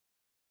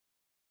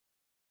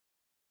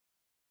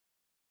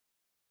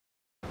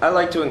I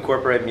like to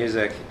incorporate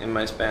music in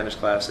my Spanish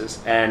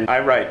classes, and I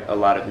write a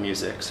lot of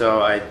music.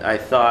 So I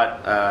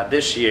thought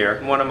this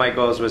year, one of my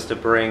goals was to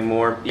bring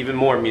even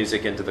more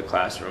music into the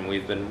classroom.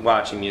 We've been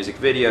watching music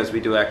videos, we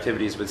do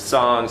activities with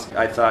songs.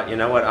 I thought, you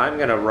know what, I'm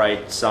going to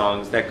write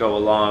songs that go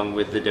along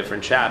with the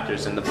different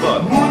chapters in the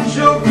book.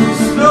 Mucho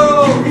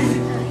gusto,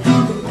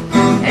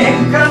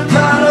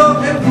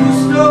 encantado, el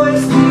gusto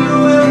es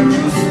mío, el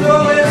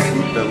gusto es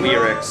mío. The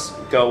lyrics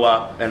go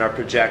up and are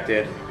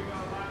projected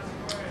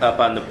up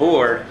on the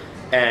board,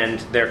 and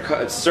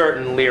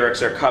certain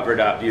lyrics are covered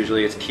up.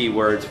 Usually it's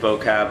keywords,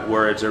 vocab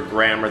words, or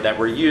grammar that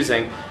we're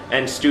using,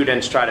 and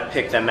students try to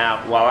pick them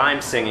out while I'm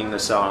singing the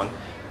song.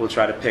 We'll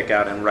try to pick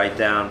out and write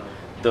down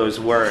those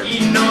words.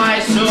 Y no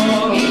hay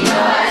sol,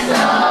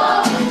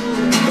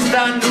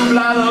 está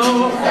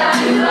nublado,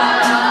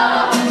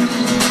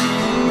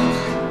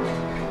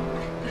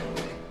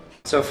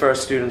 So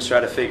first students try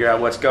to figure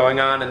out what's going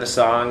on in the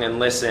song and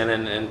listen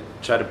and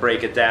try to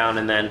break it down,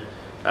 and then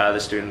the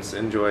students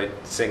enjoy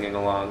singing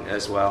along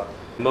as well.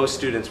 Most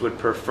students would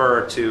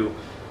prefer to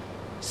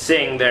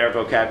sing their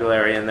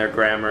vocabulary and their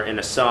grammar in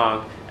a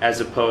song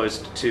as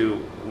opposed to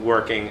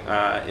working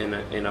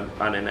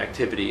on an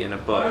activity in a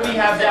book. What do we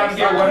have down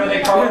here? What are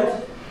they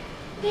called?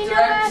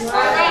 Direct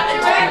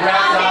object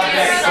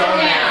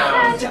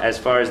pronouns. As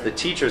far as the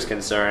teacher's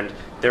concerned,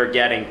 they're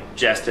getting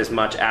just as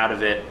much out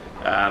of it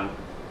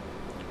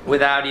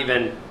without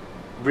even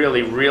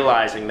really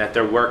realizing that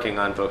they're working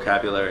on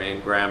vocabulary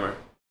and grammar.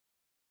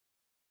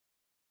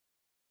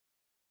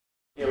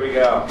 Here we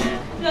go.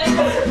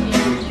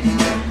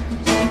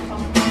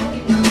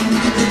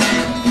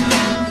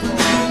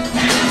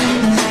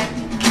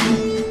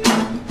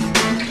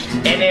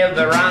 En el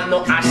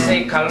verano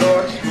hace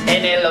calor,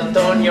 en el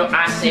otoño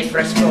hace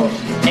fresco,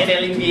 en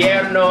el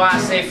invierno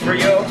hace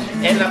frío,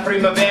 en la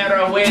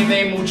primavera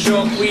llueve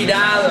mucho.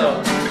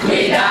 Cuidado,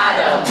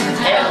 cuidado,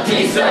 el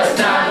piso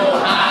está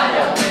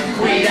mojado.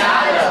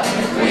 Cuidado,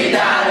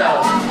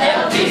 cuidado,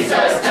 el piso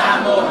está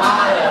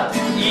mojado.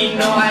 Y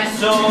no hay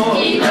sol,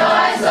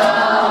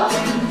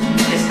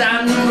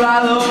 está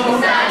nublado,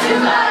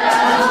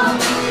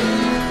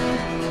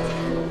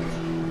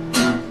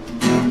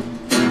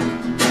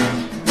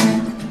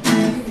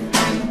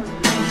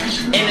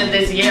 En el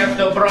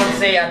desierto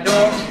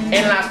bronceador,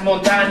 en las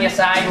montañas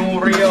hay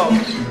un río,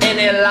 en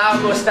el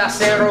lago está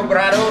 0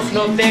 grados,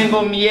 no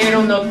tengo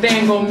miedo,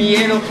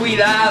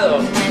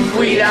 cuidado,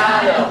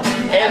 cuidado,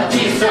 el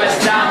piso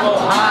está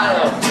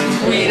mojado,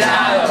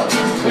 cuidado,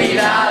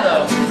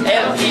 cuidado,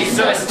 el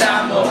piso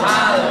está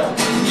mojado,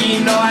 y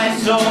no hay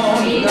sol,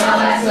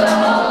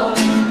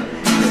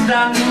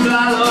 está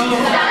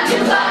nublado,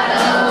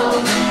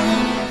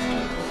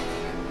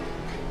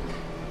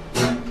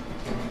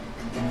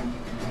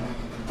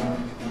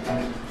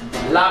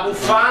 La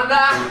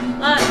bufanda,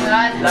 la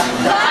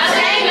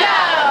tengo.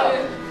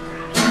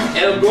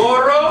 El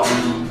gorro,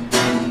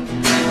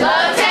 lo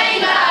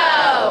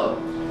tengo.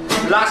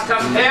 Las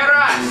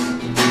camperas,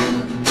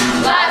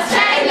 las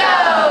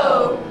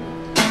tengo.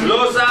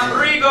 Los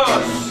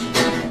abrigos,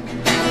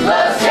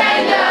 los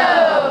tengo.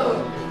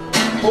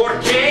 ¿Por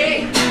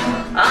qué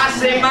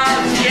hace mal?